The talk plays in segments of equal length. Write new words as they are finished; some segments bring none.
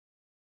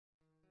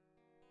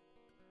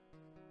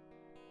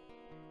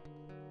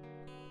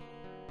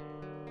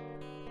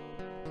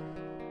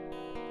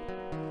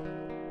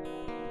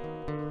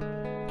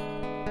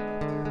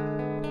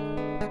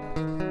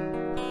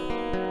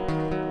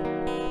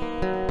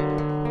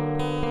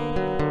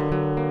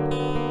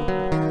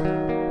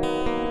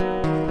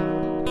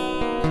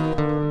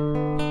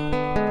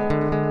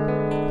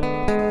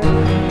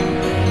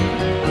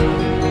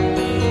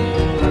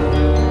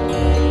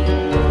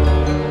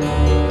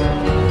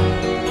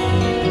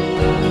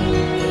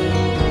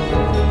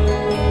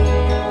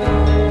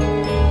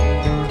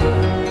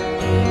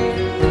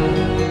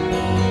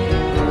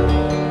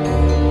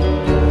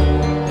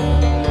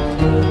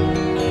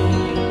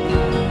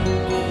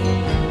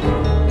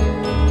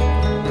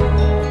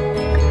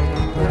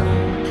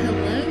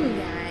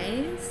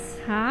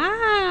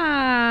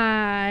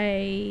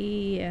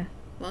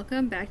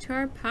welcome back to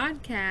our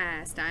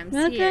podcast. I'm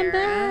Welcome Sierra.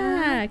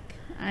 back.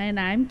 And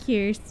I'm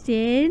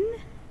Kirsten.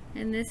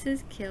 And this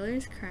is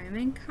Killers, Crime,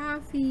 and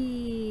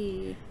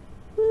Coffee.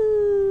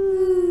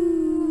 Woo.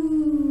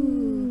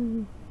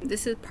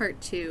 This is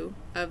part 2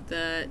 of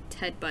the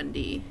Ted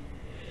Bundy.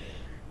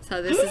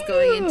 So this is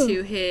going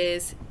into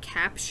his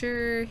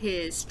capture,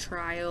 his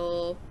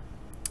trial,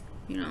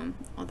 you know,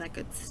 all that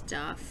good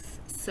stuff.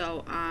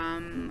 So,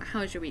 how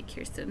was your week,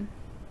 Kirsten?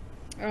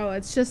 Oh,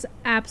 it's just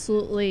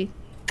absolutely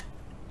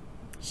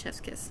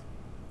Chef's kiss.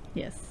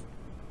 yes.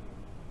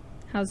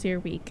 How's your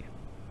week?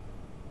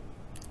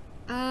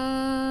 It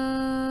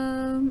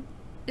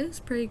was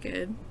pretty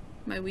good.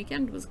 My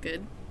weekend was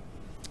good.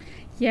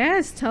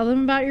 Yes, tell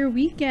them about your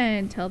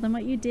weekend. Tell them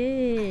what you I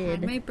did.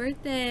 had my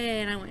birthday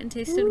and I went and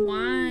tasted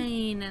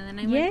wine, and then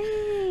I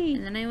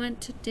Yay.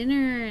 went to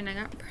dinner and I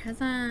got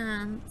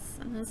presents,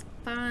 and it was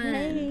fun.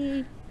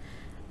 Yay.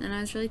 And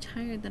I was really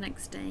tired the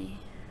next day.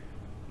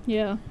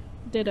 Yeah,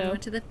 I ditto.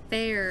 went to the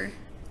fair.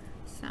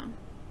 So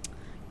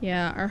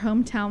Yeah, our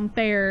hometown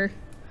fair.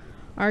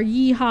 Our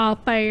yeehaw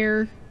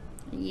fair.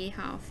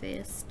 yeehaw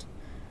fest.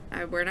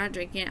 We're not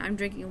drinking. I'm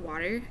drinking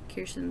water.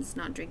 Kirsten's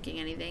not drinking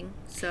anything.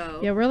 So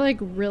Yeah, we're like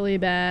really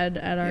bad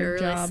at our we're really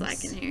jobs.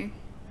 slacking here.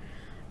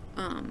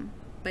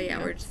 But yeah,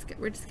 we're just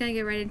gonna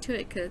get right into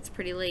it because it's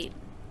pretty late.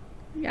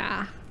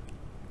 Yeah.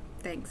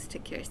 Thanks to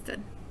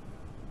Kirsten.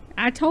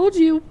 I told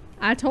you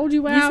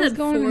when I was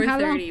going and how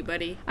long. 4:30,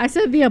 buddy. I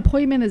said the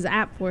appointment is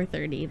at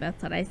 4:30.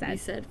 That's what I You said.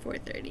 said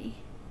 4:30.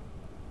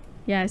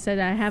 Yeah, I said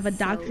I have a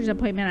doctor's So-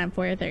 appointment at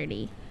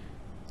 4:30.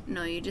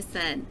 No, you just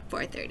said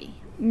 4:30.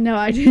 No,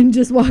 I didn't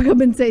just walk up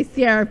and say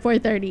Sierra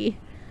 4:30.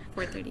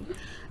 4:30.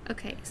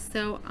 Okay,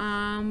 so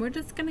we're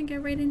just gonna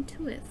get right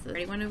into it. So I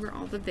already went over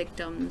all the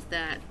victims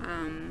that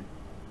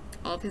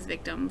all of his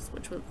victims,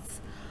 which was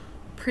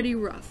pretty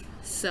rough.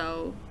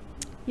 So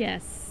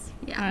Yes.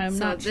 yeah, I'm so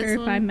not this sure if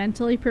one- I'm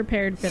mentally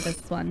prepared for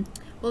this one.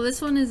 well,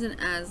 this one isn't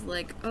as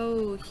like,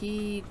 oh,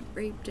 he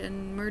raped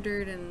and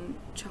murdered and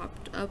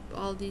chopped up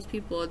all these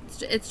people.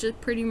 It's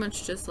just pretty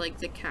much just like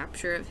the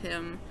capture of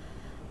him,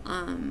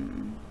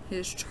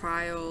 his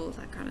trial,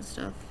 that kind of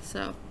stuff.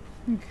 So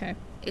Okay.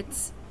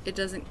 it's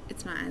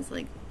not as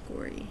like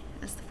gory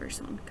as the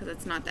first one because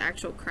it's not the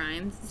actual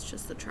crimes, it's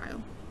just the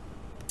trial.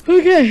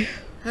 Okay.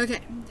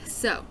 Okay,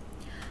 so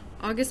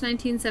August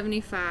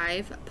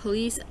 1975,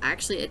 police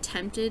actually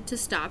attempted to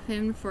stop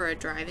him for a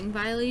driving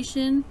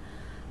violation.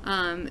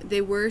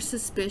 They were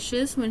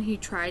suspicious when he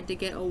tried to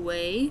get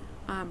away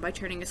by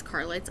turning his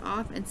car lights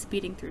off and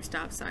speeding through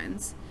stop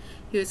signs.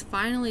 He was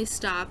finally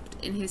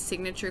stopped in his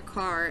signature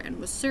car and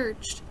was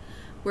searched,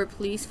 where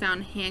police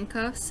found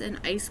handcuffs, an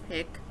ice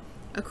pick,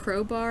 a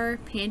crowbar,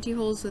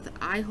 pantyhose with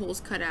eye holes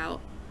cut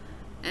out,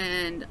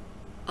 and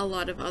a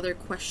lot of other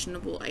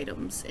questionable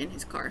items in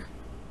his car.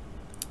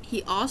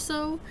 He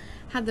also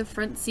had the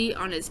front seat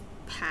on his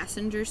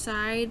passenger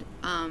side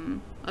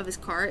of his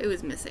car. It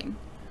was missing.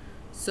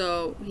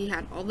 So he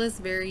had all this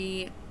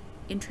very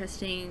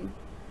interesting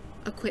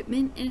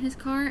equipment in his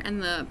car,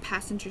 and the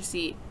passenger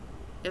seat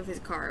of his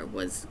car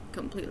was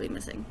completely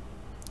missing.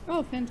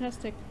 Oh,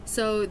 fantastic.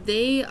 So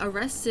they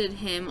arrested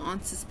him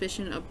on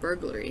suspicion of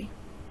burglary,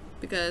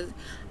 because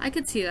I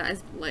could see that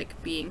as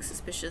like being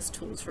suspicious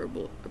tools for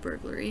a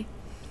burglary.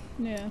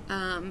 Yeah.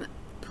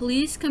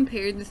 Police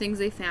compared the things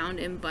they found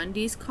in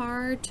Bundy's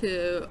car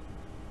to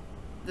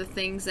the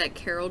things that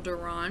Carol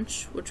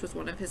Duranch, which was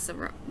one of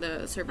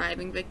the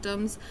surviving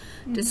victims,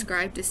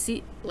 described to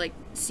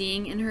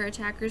seeing in her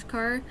attacker's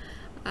car.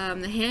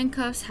 The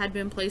handcuffs had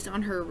been placed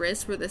on her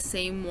wrists were the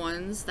same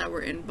ones that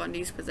were in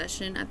Bundy's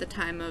possession at the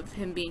time of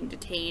him being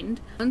detained.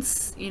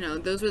 Once,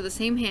 those were the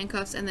same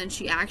handcuffs, and then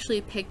she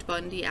actually picked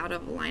Bundy out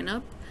of a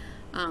lineup.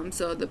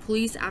 So the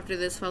police after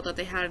this felt that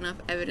they had enough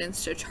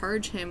evidence to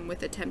charge him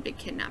with attempted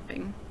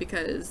kidnapping,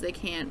 because they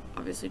can't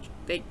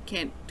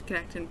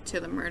connect him to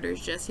the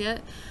murders just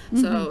yet.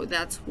 So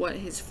that's what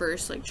his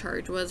first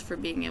charge was for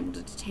being able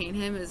to detain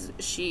him, is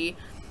he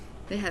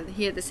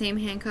had the same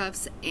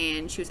handcuffs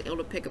and she was able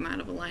to pick him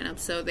out of a lineup,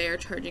 so they are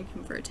charging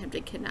him for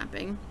attempted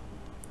kidnapping.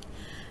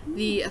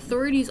 The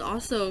authorities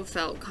also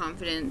felt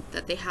confident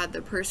that they had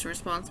the person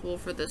responsible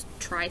for the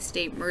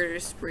tri-state murder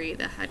spree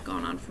that had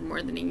gone on for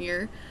more than a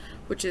year,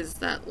 which is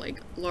that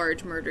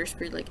large murder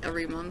spree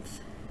every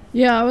month.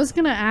 Yeah, I was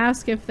gonna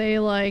ask if they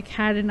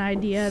had an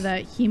idea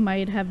that he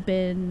might have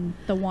been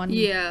the one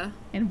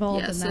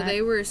involved in so that.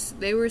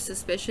 they were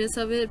suspicious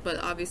of it, but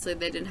obviously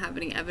they didn't have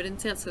any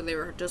evidence yet, so they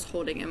were just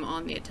holding him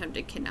on the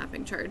attempted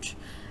kidnapping charge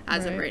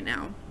as of right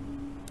now.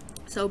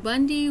 So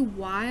Bundy,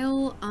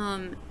 while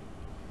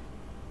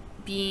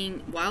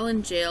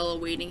in jail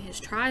awaiting his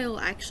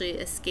trial, actually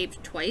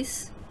escaped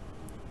twice.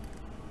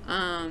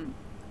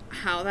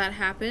 How that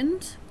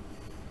happened,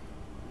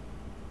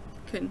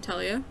 couldn't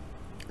tell you.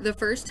 The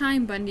first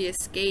time Bundy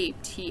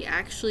escaped, he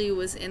actually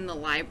was in the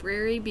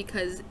library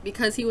because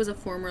he was a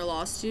former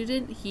law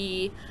student.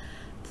 He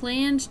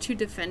planned to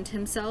defend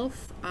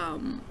himself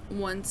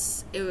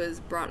once it was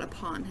brought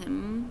upon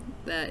him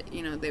that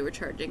they were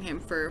charging him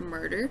for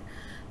murder.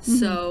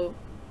 So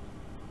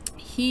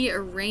he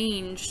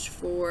arranged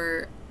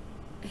for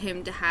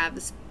him to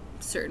have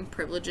certain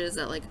privileges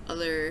that like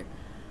other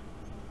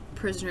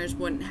prisoners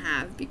wouldn't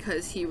have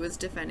because he was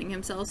defending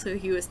himself. So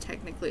he was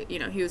technically,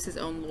 he was his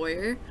own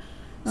lawyer.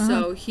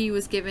 So he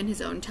was given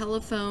his own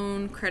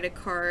telephone, credit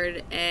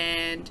card,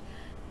 and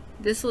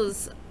this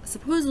was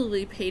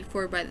supposedly paid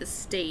for by the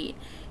state.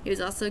 He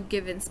was also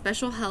given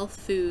special health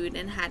food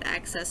and had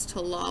access to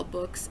law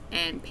books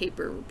and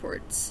paper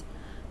reports.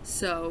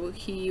 So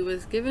he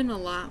was given a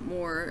lot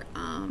more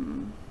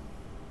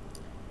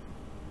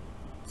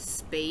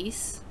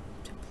space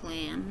to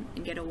plan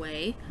and get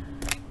away.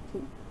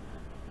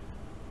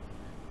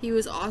 He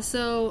was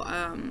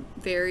also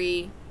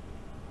very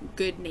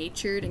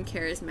good-natured and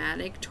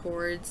charismatic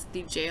towards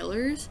the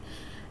jailers,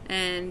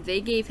 and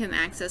they gave him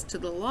access to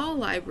the law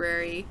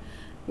library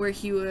where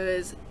he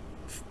was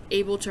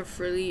able to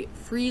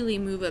freely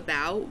move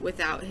about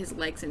without his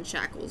legs in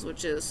shackles,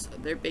 which is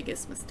their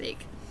biggest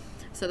mistake.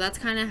 So that's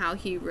kind of how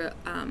he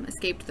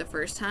escaped the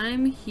first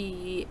time.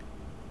 He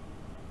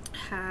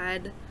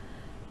had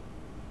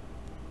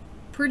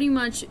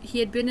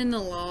been in the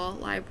law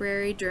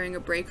library during a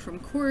break from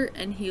court,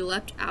 and he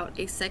leapt out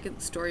a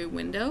second-story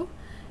window,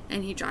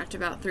 and he dropped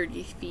about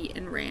 30 feet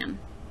and ran.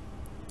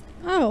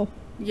 Oh.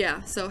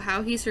 Yeah, so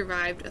how he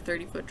survived a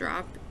 30-foot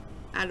drop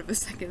out of a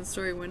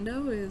second-story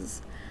window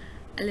is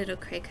a little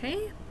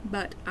cray-cray,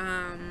 but,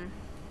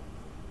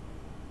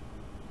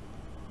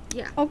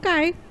 yeah.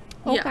 Okay.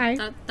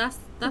 Yeah, that's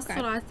okay.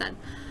 What I said.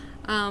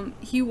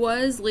 He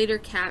was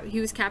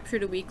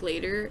captured a week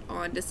later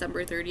on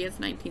December 30th,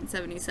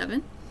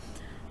 1977.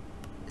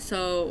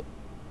 So,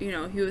 he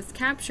was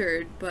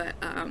captured, but,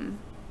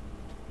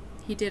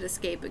 he did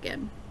escape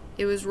again.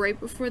 It was right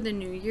before the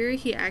new year.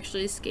 He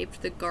actually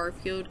escaped the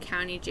Garfield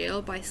County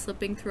Jail by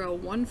slipping through a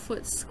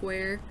 1-foot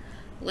square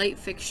light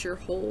fixture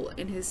hole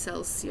in his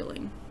cell's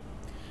ceiling.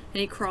 And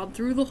he crawled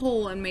through the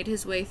hole and made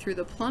his way through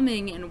the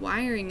plumbing and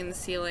wiring in the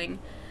ceiling,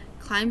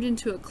 climbed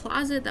into a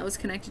closet that was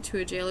connected to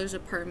a jailer's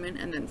apartment,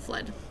 and then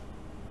fled.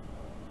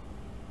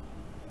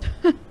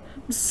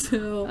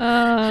 So,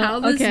 how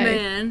this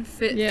man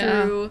fit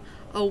through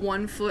a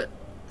 1-foot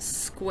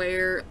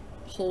square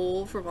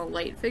hole from a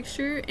light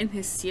fixture in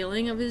his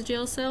ceiling of his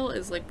jail cell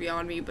is like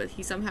beyond me, but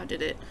he somehow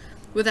did it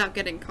without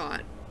getting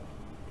caught.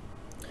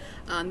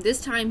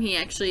 This time he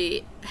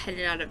actually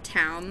headed out of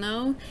town,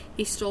 though.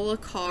 He stole a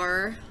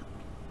car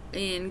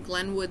in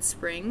Glenwood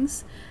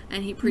Springs,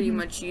 and he pretty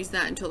much used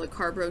that until the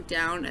car broke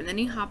down, and then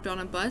he hopped on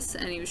a bus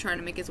and he was trying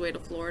to make his way to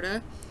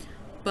Florida,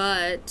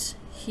 but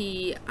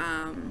he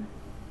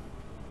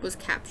was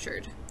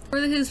captured. For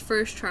his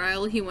first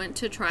trial, he went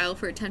to trial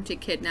for attempted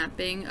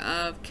kidnapping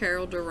of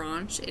Carol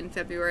DeRanche in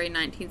February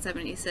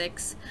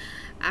 1976.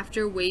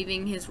 After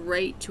waiving his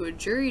right to a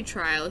jury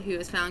trial, he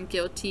was found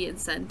guilty and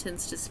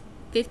sentenced to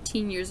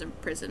 15 years in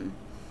prison.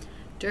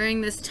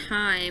 During this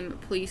time,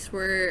 police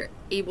were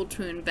able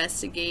to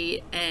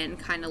investigate and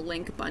kind of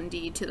link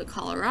Bundy to the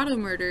Colorado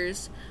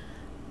murders.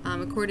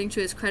 According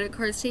to his credit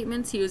card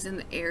statements, he was in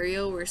the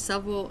area where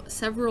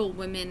several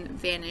women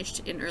vanished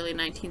in early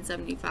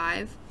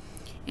 1975.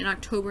 In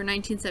October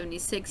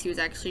 1976, he was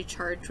actually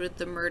charged with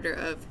the murder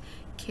of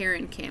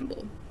Karen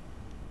Campbell.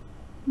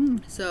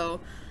 So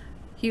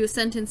he was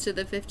sentenced to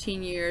the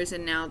 15 years,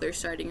 and now they're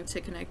starting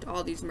to connect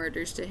all these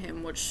murders to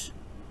him, which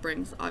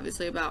brings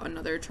obviously about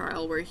another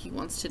trial where he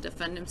wants to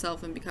defend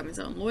himself and become his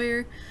own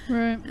lawyer.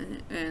 Right.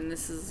 And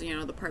this is,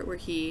 the part where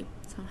he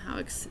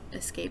somehow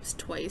escapes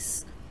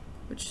twice,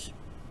 which,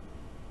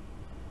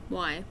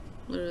 why?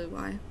 Literally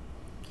why?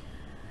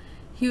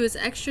 He was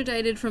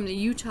extradited from the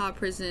Utah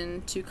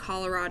prison to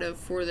Colorado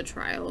for the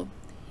trial.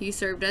 He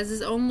served as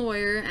his own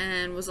lawyer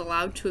and was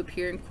allowed to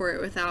appear in court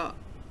without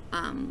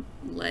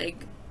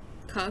leg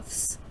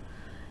cuffs.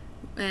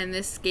 And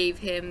this gave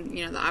him,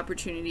 the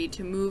opportunity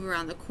to move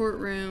around the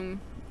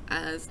courtroom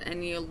as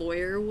any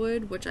lawyer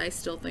would, which I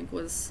still think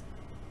was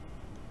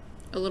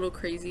a little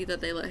crazy that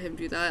they let him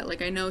do that.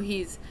 Like, I know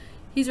he's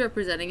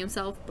representing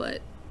himself,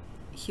 but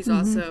he's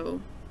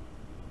also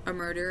a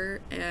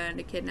murderer and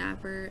a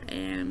kidnapper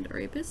and a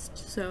rapist,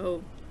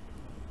 so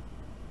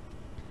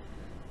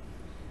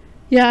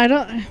I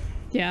don't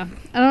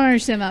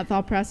understand that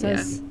thought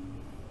process.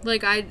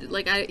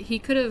 He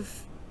could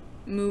have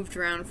moved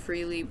around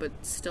freely but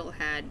still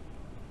had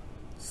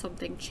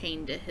something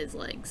chained to his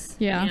legs.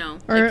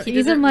 Or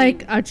even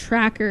a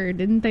tracker.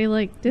 Didn't they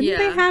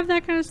have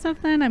that kind of stuff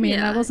then? I mean,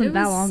 that wasn't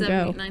that long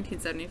ago.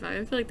 1975.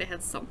 I feel like they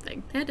had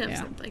something. They had to have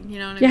something. You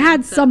know what I mean? You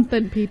had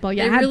something, people.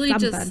 You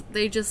had something.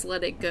 They just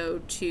let it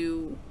go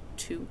too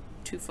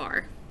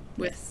far.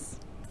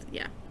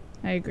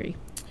 I agree.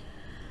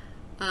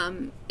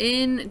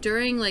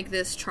 During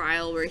this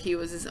trial where he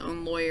was his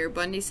own lawyer,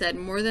 Bundy said,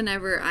 "More than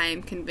ever, I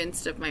am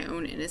convinced of my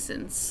own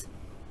innocence."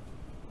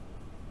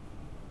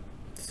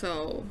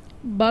 So,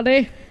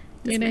 buddy,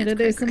 you need to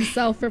do some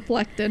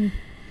self-reflecting.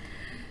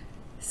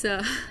 So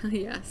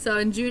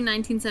in June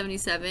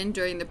 1977,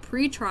 during the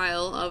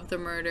pre-trial of the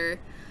murder,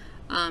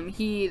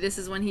 this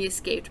is when he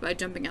escaped by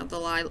jumping out the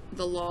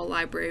law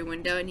library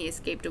window, and he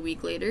escaped a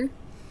week later.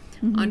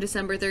 On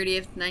December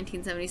 30th,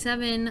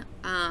 1977,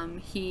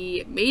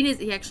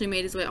 he actually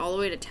made his way all the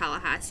way to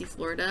Tallahassee,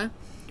 Florida,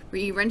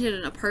 where he rented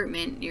an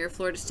apartment near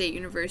Florida State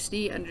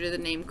University under the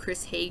name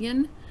Chris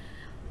Hagen.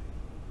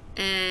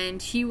 And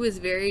he was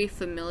very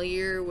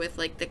familiar with,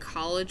 like, the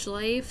college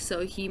life,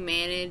 so he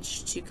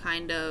managed to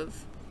kind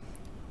of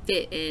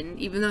fit in.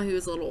 Even though he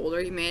was a little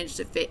older, he managed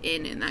to fit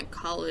in that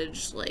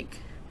college, like,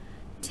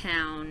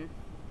 town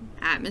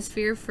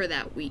atmosphere for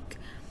that week.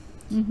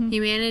 He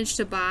managed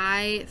to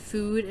buy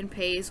food and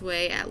pay his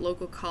way at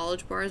local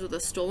college bars with a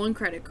stolen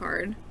credit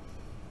card.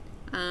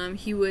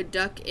 He would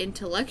duck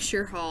into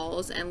lecture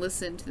halls and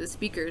listen to the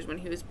speakers when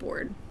he was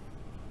bored.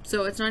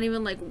 So it's not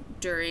even like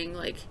during,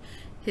 like,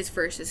 his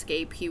first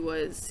escape, he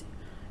was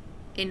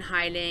in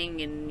hiding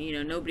and, you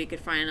know, nobody could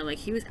find him. Like,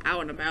 he was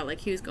out and about.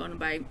 Like, he was going to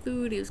buy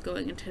food. He was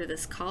going into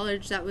this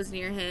college that was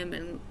near him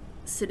and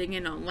sitting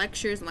in on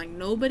lectures. And, like,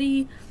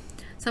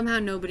 somehow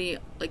nobody,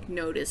 like,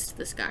 noticed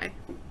this guy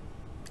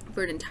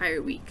for an entire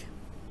week.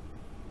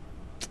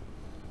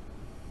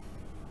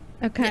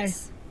 Okay.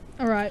 Yes.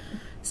 All right.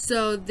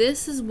 So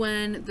this is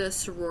when the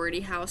sorority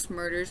house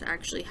murders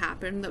actually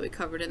happened that we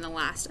covered in the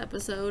last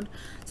episode.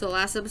 So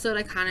last episode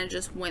I kind of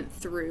just went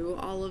through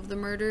all of the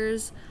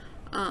murders,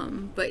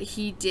 but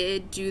he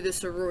did do the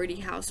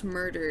sorority house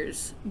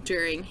murders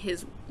during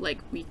his, like,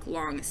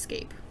 week-long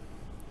escape.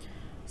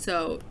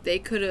 So they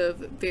could have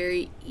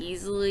very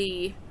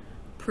easily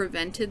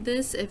prevented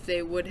this if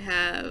they would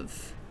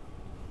have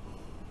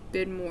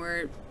been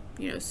more,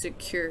 you know,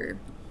 secure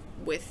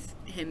with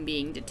him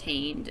being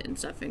detained and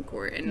stuff in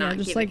court and not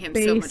giving, like, him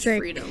so much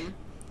freedom.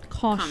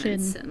 Caution. Common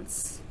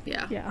sense.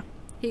 Yeah.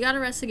 He got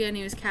arrested again.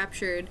 He was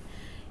captured.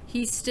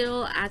 He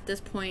still, at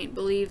this point,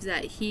 believes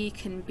that he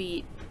can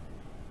beat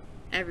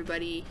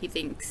everybody. He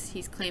thinks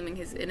he's claiming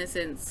his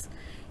innocence.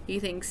 He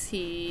thinks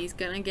he's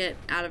gonna get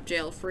out of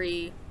jail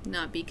free,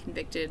 not be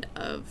convicted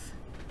of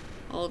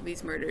all of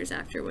these murders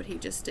after what he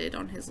just did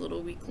on his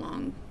little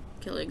week-long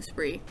killing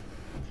spree.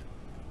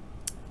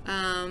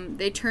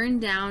 They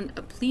turned down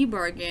a plea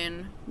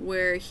bargain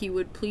where he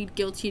would plead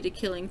guilty to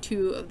killing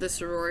 2 of the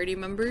sorority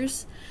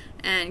members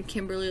and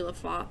Kimberly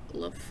LaFoch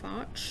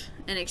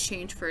in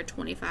exchange for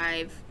 3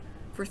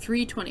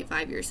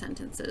 25-year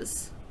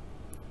sentences,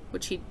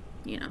 which he,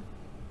 you know,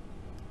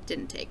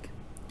 didn't take.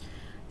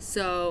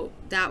 So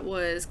that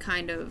was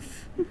kind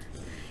of,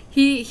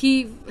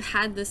 he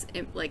had this,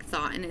 like,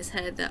 thought in his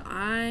head that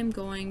I'm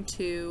going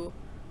to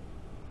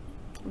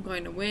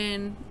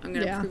win. I'm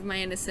going to prove my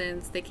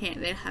innocence. They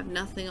have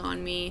nothing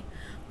on me.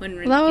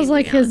 Well, that was,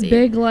 like, his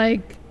big,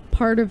 like,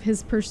 part of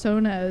his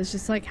persona. It was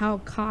just, like, how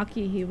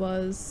cocky he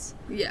was.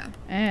 Yeah.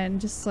 And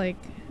just, like,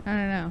 I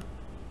don't know.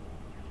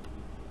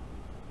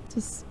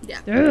 Just,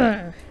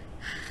 yeah.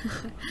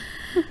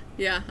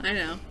 Yeah, I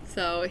know.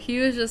 So he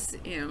was just,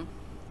 you know,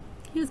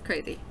 he was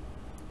crazy.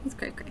 He was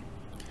cray.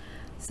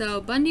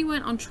 So Bundy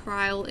went on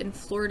trial in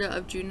Florida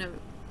of June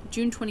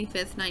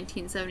 25th,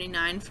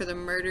 1979 for the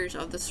murders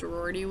of the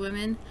sorority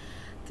women.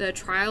 The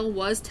trial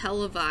was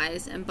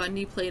televised and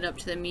Bundy played up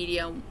to the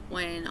media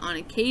when, on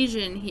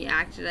occasion, he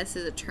acted as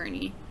his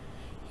attorney.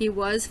 He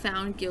was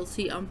found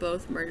guilty on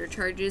both murder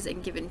charges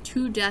and given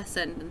 2 death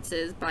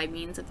sentences by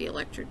means of the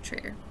electric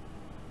chair.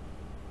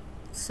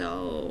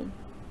 So,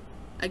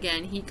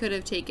 again, he could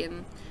have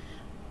taken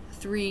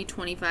 3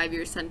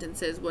 25-year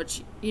sentences,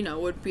 which, you know,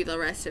 would be the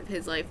rest of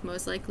his life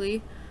most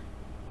likely.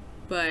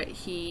 But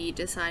he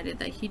decided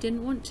that he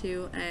didn't want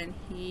to, and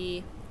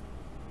he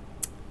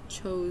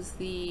chose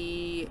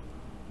I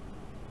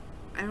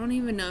don't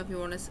even know if you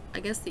want to, I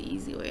guess the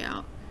easy way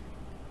out.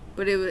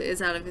 But it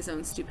is out of his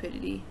own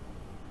stupidity.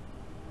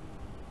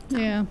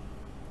 Yeah.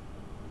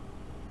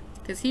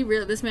 Because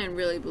this man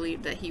really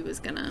believed that he was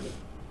gonna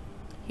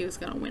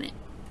win it.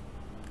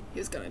 He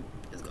was gonna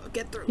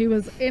get through. He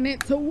was in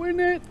it to win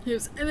it.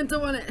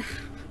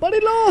 But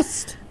he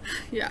lost.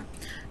 Yeah.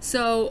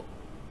 So,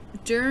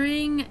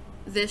 during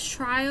this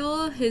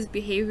trial, his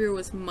behavior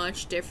was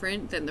much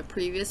different than the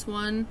previous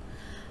one.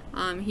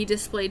 He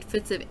displayed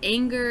fits of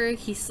anger.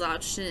 He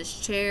slouched in his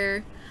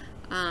chair.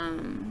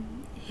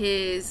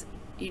 His,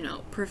 you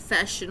know,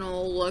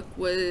 professional look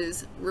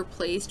was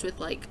replaced with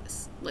like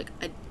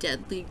a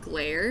deadly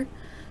glare.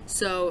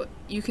 So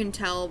you can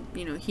tell,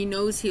 you know, he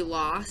knows he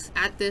lost.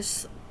 At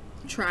this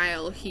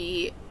trial,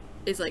 he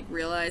is, like,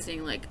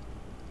 realizing, like,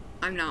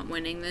 I'm not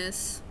winning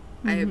this.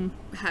 I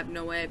have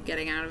no way of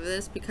getting out of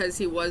this, because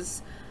he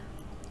was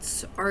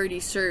already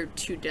served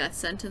 2 death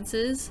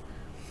sentences.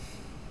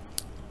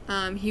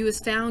 He was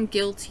found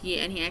guilty,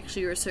 and he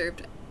actually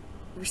received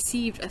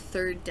a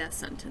 3rd death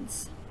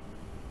sentence.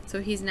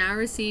 So he's now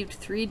received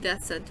 3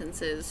 death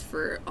sentences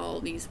for all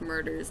these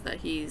murders that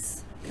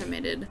he's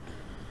committed.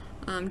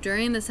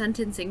 During the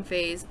sentencing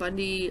phase,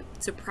 Bundy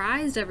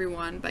surprised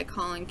everyone by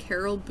calling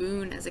Carol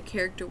Boone as a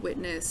character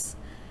witness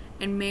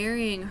and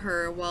marrying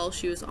her while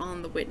she was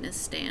on the witness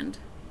stand.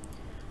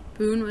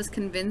 Boone was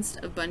convinced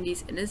of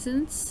Bundy's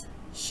innocence.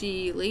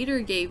 She later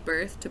gave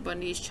birth to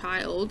Bundy's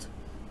child,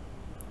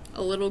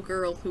 a little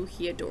girl who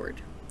he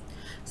adored.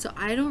 So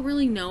I don't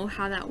really know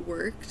how that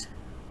worked.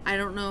 I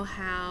don't know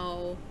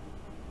how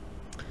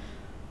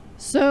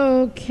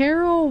So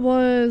Carol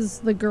was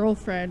the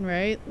girlfriend,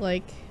 right?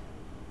 Like,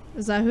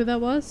 is that who that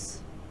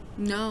was?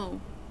 No.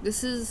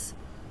 This is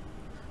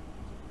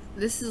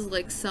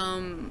like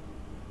some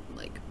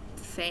like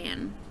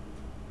fan.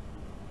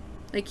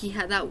 Like he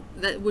had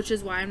that which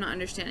is why I'm not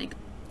understanding.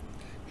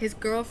 His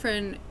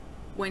girlfriend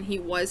when he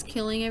was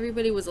killing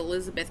everybody was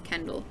Elizabeth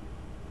Kendall.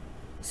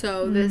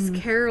 So this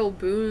Carol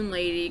Boone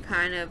lady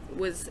kind of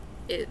was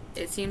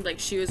it seemed like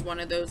she was one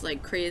of those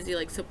like crazy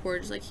like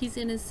supporters, like he's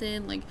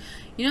innocent, like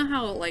you know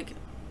how like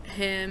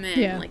him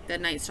and like the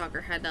Night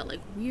Stalker had that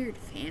like weird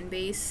fan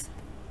base.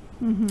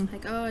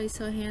 Like, oh, he's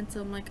so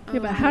handsome. Like, oh. Yeah,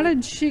 but how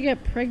did she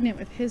get pregnant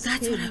with his That's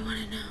kid? what I want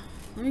to know.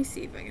 Let me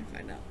see if I can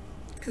find out.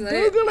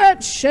 Google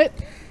that shit.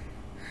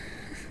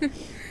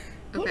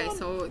 Okay,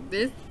 so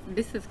this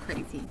is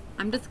crazy.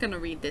 I'm just gonna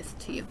read this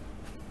to you.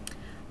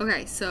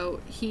 Okay,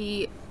 so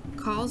he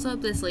calls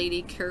up this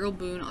lady, Carol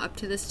Boone, up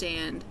to the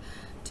stand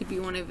to be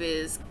one of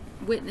his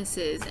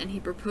witnesses, and he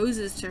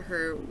proposes to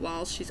her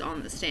while she's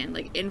on the stand,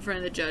 like in front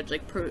of the judge,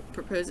 like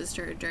proposes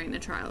to her during the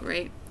trial,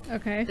 right?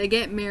 Okay. They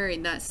get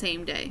married that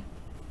same day.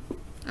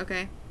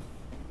 Okay?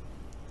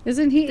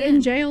 Isn't he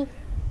in jail?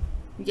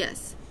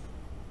 Yes.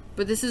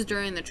 But this is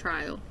during the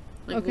trial.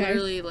 Like, okay.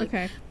 Literally, like...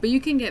 Okay. But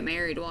you can get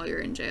married while you're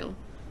in jail.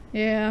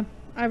 Yeah.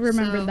 I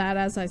remember that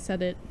as I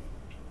said it.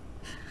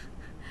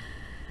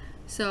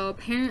 So,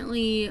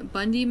 apparently,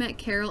 Bundy met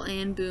Carol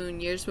Ann Boone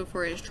years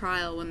before his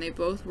trial when they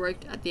both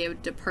worked at the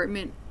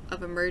Department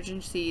of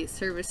Emergency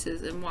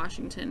Services in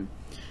Washington.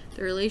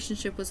 The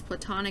relationship was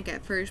platonic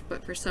at first,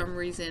 but for some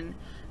reason,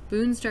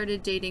 Boone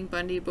started dating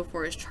Bundy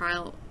before his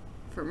trial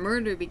for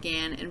murder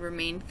began and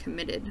remained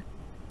committed.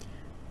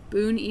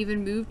 Boone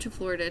even moved to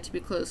Florida to be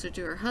closer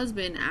to her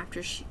husband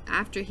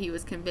after he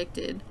was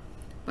convicted.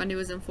 Bundy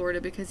was in Florida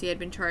because he had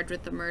been charged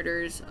with the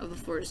murders of the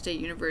Florida State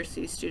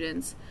University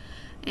students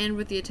and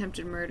with the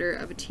attempted murder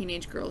of a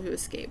teenage girl who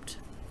escaped.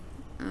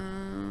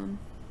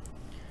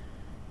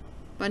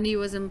 Bundy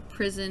was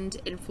imprisoned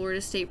in Florida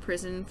State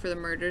Prison for the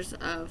murders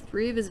of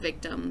 3 of his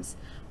victims,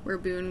 where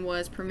Boone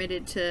was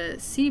permitted to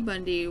see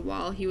Bundy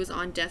while he was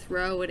on death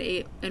row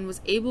and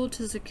was able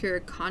to secure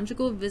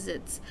conjugal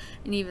visits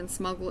and even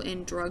smuggle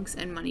in drugs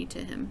and money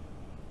to him.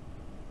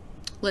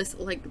 This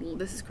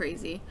is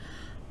crazy.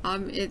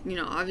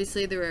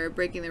 Obviously they were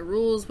breaking the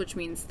rules, which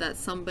means that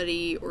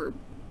somebody or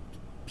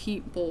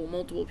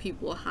multiple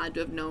people had to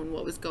have known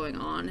what was going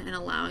on and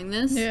allowing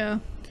this. Yeah.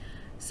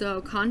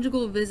 So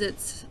conjugal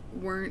visits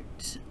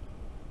aren't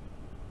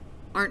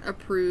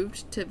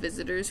approved to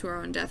visitors who are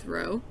on death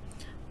row,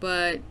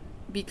 but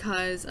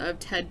because of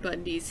Ted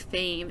Bundy's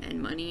fame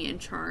and money and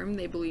charm,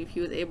 they believe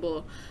he was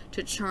able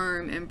to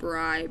charm and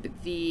bribe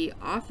the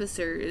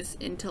officers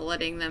into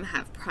letting them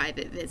have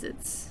private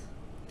visits.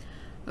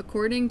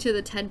 According to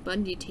the Ted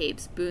Bundy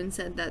tapes, Boone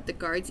said that the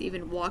guards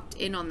even walked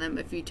in on them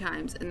a few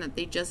times and that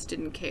they just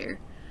didn't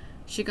care.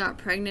 She got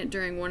pregnant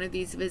during one of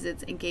these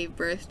visits and gave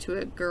birth to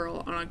a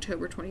girl on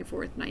October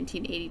 24th,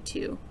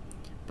 1982.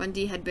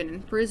 Bundy had been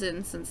in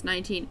prison since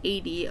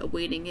 1980,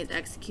 awaiting his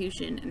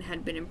execution, and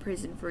had been in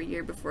prison for a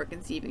year before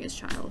conceiving his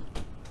child.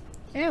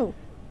 Ew.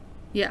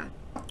 Yeah.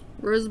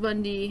 Rose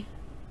Bundy,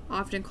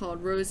 often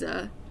called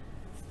Rosa,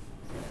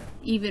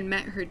 even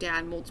met her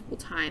dad multiple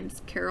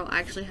times. Carol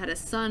actually had a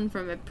son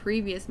from a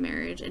previous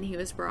marriage, and he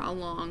was brought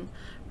along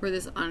for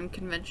this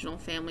unconventional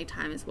family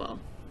time as well.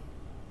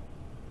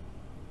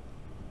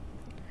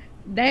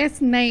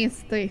 That's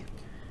nasty.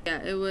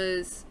 Yeah, it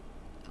was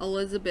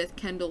Elizabeth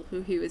Kendall,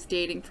 who he was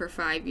dating for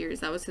 5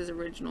 years. That was his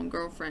original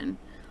girlfriend.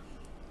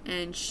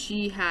 And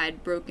she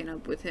had broken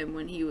up with him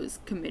when he was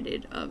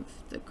committed of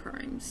the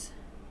crimes.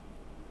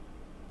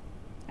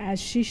 As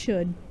she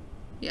should.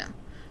 Yeah.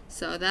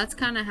 So that's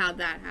kind of how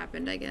that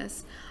happened, I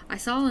guess. I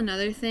saw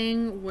another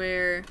thing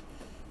where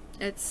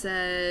it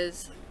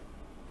says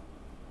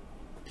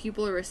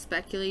people are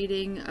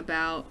speculating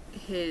about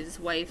his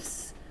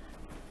wife's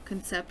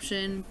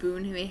conception.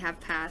 Boone may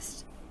have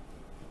passed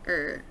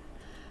an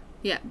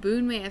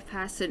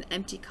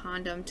empty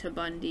condom to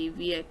Bundy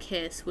via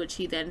kiss, which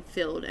he then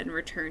filled and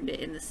returned it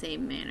in the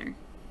same manner.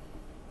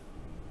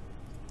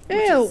 Ew.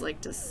 Which is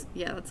like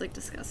that's like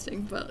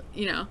disgusting, but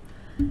you know.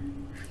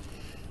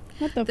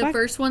 What the fuck? The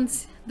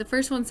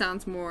first one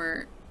sounds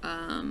more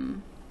I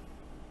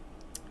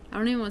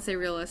don't even want to say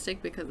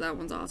realistic because that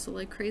one's also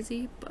like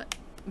crazy, but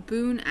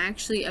Boone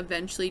actually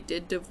eventually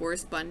did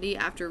divorce Bundy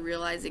after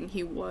realizing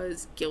he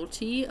was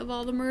guilty of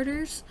all the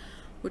murders,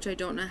 which I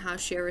don't know how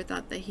she ever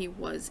thought that he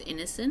was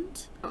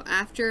innocent.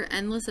 After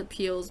endless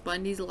appeals,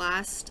 Bundy's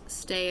last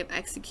stay of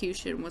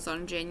execution was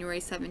on January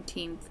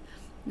 17th,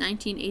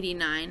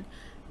 1989,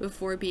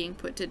 before being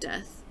put to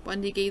death.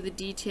 Bundy gave the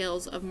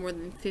details of more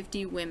than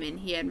 50 women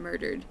he had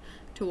murdered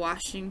to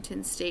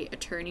Washington State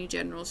Attorney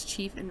General's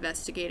chief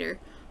investigator,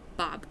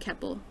 Bob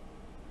Keppel.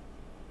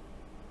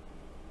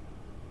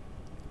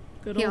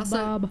 Good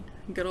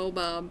old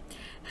Bob.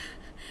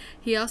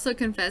 He also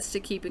confessed to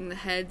keeping the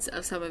heads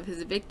of some of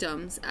his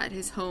victims at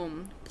his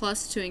home,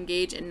 plus to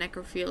engage in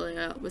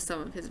necrophilia with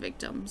some of his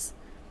victims.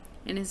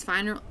 In his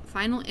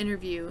final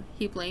interview,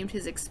 he blamed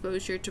his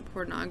exposure to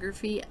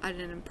pornography at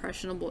an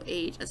impressionable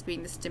age as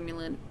being the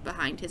stimulant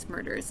behind his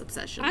murderous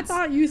obsessions. I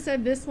thought you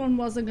said this one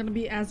wasn't going to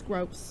be as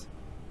gross.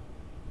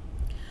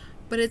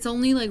 But it's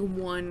only like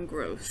one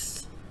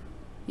gross.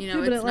 You know,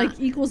 yeah, but it's it like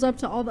equals up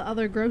to all the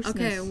other grossness.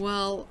 Okay,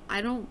 well,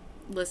 I don't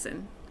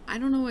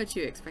know what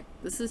you expect.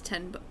 This is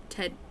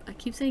Ted. I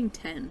keep saying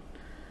 10.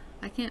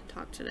 I can't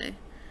talk today.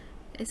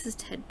 This is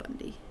Ted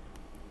Bundy.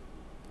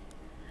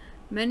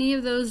 Many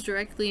of those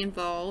directly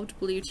involved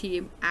believed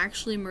he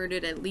actually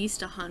murdered at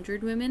least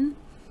 100 women.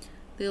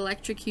 The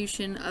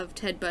electrocution of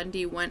Ted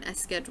Bundy went as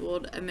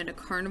scheduled amid a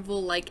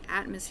carnival-like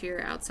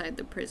atmosphere outside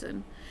the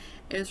prison.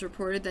 It was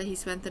reported that he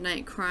spent the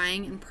night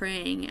crying and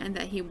praying, and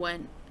that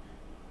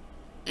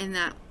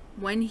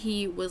when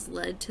he was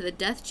led to the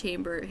death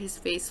chamber, his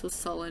face was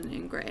sullen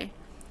and gray.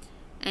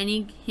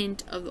 Any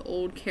hint of the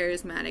old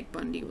charismatic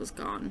Bundy was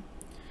gone.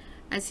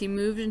 As he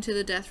moved into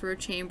the death row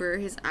chamber,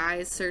 his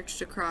eyes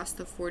searched across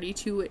the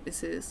 42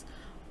 witnesses.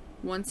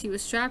 Once he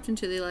was strapped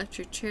into the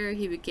electric chair,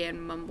 he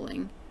began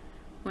mumbling.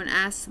 When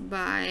asked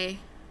by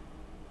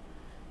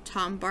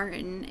Tom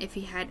Barton if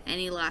he had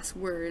any last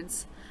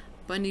words,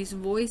 Bundy's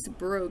voice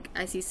broke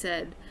as he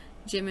said,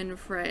 "Jim and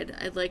Fred,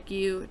 I'd like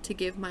you to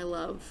give my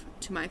love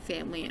to my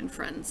family and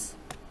friends."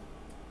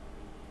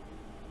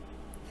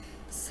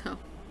 So,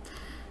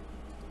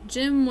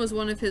 Jim was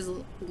one of his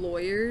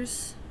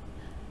lawyers.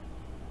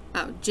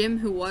 Jim,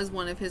 who was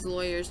one of his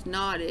lawyers,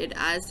 nodded,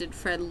 as did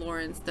Fred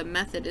Lawrence, the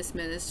Methodist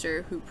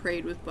minister who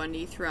prayed with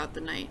Bundy throughout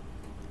the night.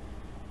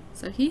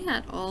 So he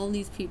had all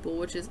these people,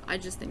 which I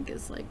just think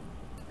is like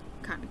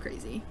kind of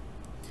crazy.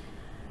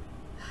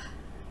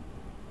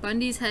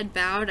 Bundy's head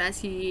bowed as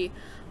he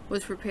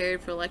was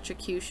prepared for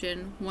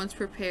electrocution. Once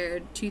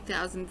prepared,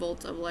 2,000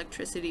 volts of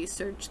electricity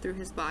surged through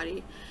his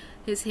body.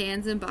 His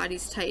hands and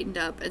bodies tightened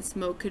up, and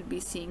smoke could be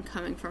seen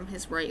coming from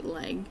his right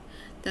leg.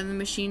 Then the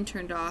machine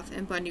turned off,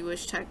 and Bundy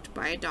was checked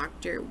by a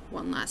doctor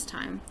one last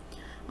time.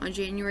 On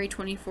January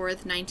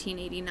 24th,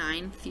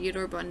 1989,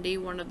 Theodore Bundy,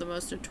 one of the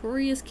most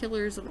notorious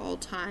killers of all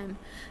time,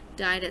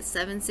 died at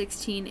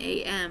 7:16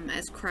 a.m.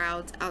 as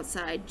crowds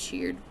outside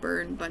cheered,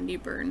 "Burn, Bundy,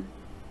 burn."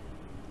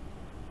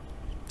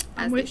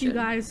 I'm with you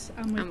guys.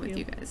 I'm with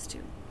you guys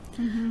too.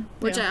 Mm-hmm.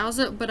 Which I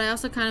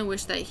also kind of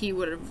wish that he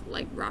would have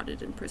like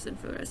rotted in prison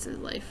for the rest of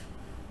his life.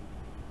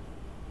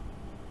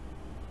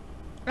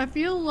 I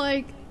feel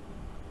like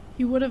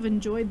he would have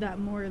enjoyed that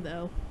more,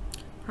 though.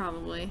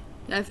 Probably.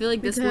 Yeah, I feel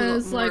like this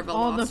because, was more like, of a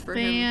all loss the for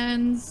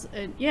fans,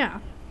 him. And yeah,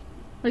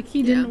 like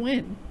he didn't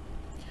win.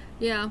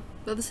 Yeah,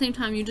 but at the same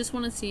time, you just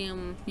want to see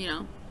him,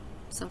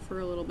 suffer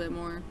a little bit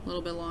more, a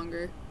little bit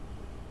longer.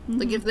 Mm-hmm.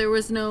 Like if there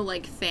was no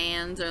like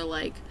fans or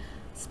like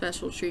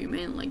special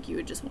treatment, like you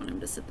would just want him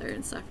to sit there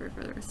and suffer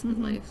for the rest of his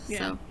life. Yeah.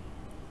 So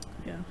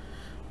yeah.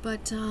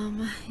 But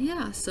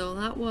yeah, so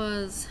that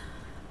was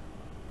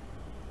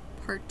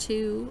part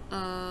 2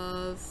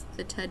 of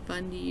the Ted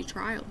Bundy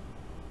trial.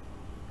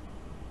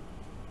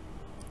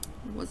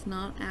 It was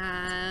not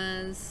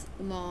as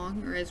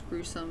long or as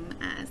gruesome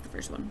as the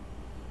first one,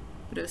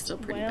 but it was still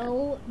pretty bad.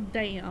 Well,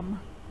 damn.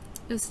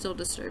 It was still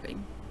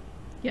disturbing.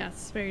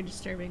 Yes, very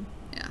disturbing.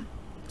 Yeah.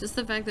 Just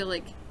the fact that,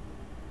 like,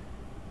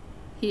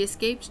 he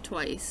escaped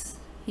twice.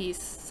 He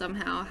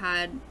somehow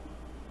had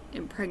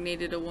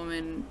impregnated a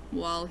woman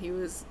while he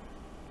was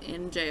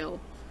in jail.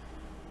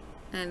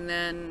 And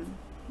then,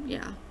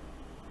 yeah,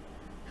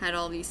 had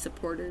all these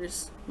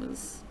supporters.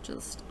 Was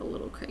just a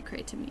little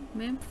cray-cray to me,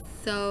 man.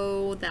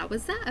 So that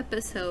was that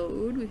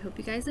episode. We hope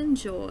you guys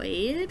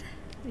enjoyed.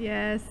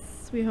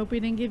 Yes, we hope we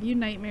didn't give you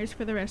nightmares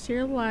for the rest of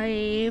your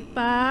life.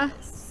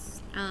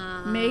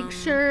 Make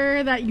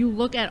sure that you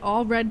look at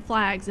all red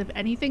flags. If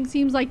anything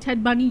seems like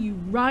Ted Bundy, you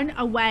run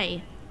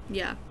away.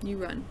 Yeah, you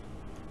run.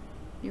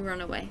 You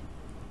run away.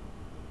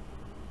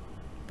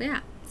 But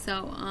yeah,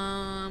 so,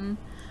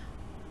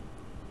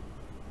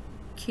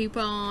 keep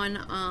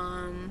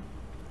on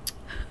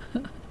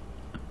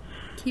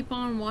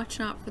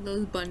watching out for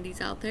those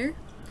Bundys out there.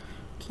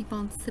 Keep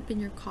on sipping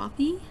your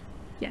coffee.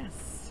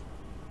 Yes.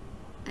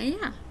 And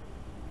yeah.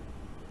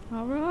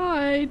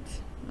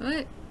 Alright.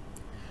 Alright.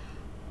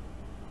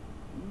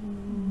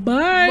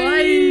 Bye.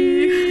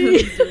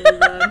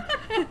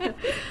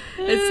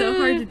 It's so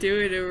hard to do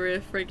it over a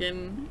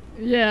freaking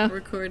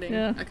recording.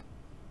 Yeah. Okay.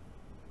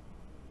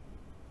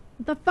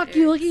 What the fuck are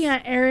you looking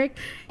at, Eric?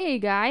 Hey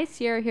guys,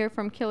 Sierra here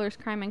from Killers,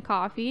 Crime, and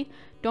Coffee.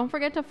 Don't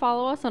forget to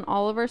follow us on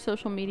all of our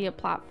social media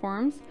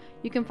platforms.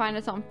 You can find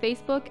us on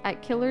Facebook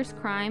at Killers,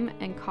 Crime,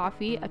 and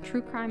Coffee, a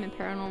true crime and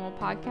paranormal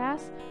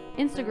podcast,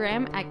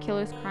 Instagram at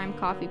Killers, Crime,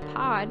 Coffee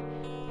Pod,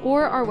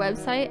 or our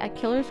website at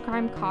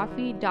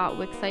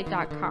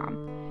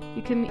killerscrimecoffee.wixsite.com.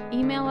 You can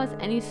email us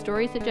any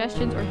story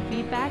suggestions or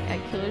feedback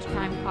at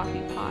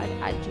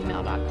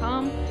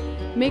killerscrimecoffeepod@gmail.com.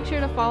 Make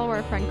sure to follow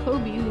our friend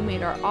Kobe, who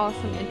made our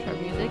awesome intro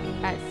music,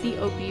 at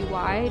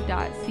koby.conradd,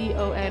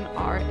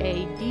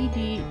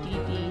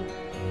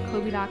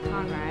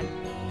 Kobe.conrad,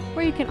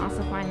 where you can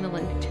also find the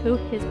link to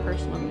his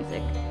personal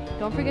music.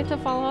 Don't forget to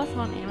follow us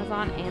on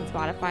Amazon and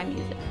Spotify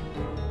Music.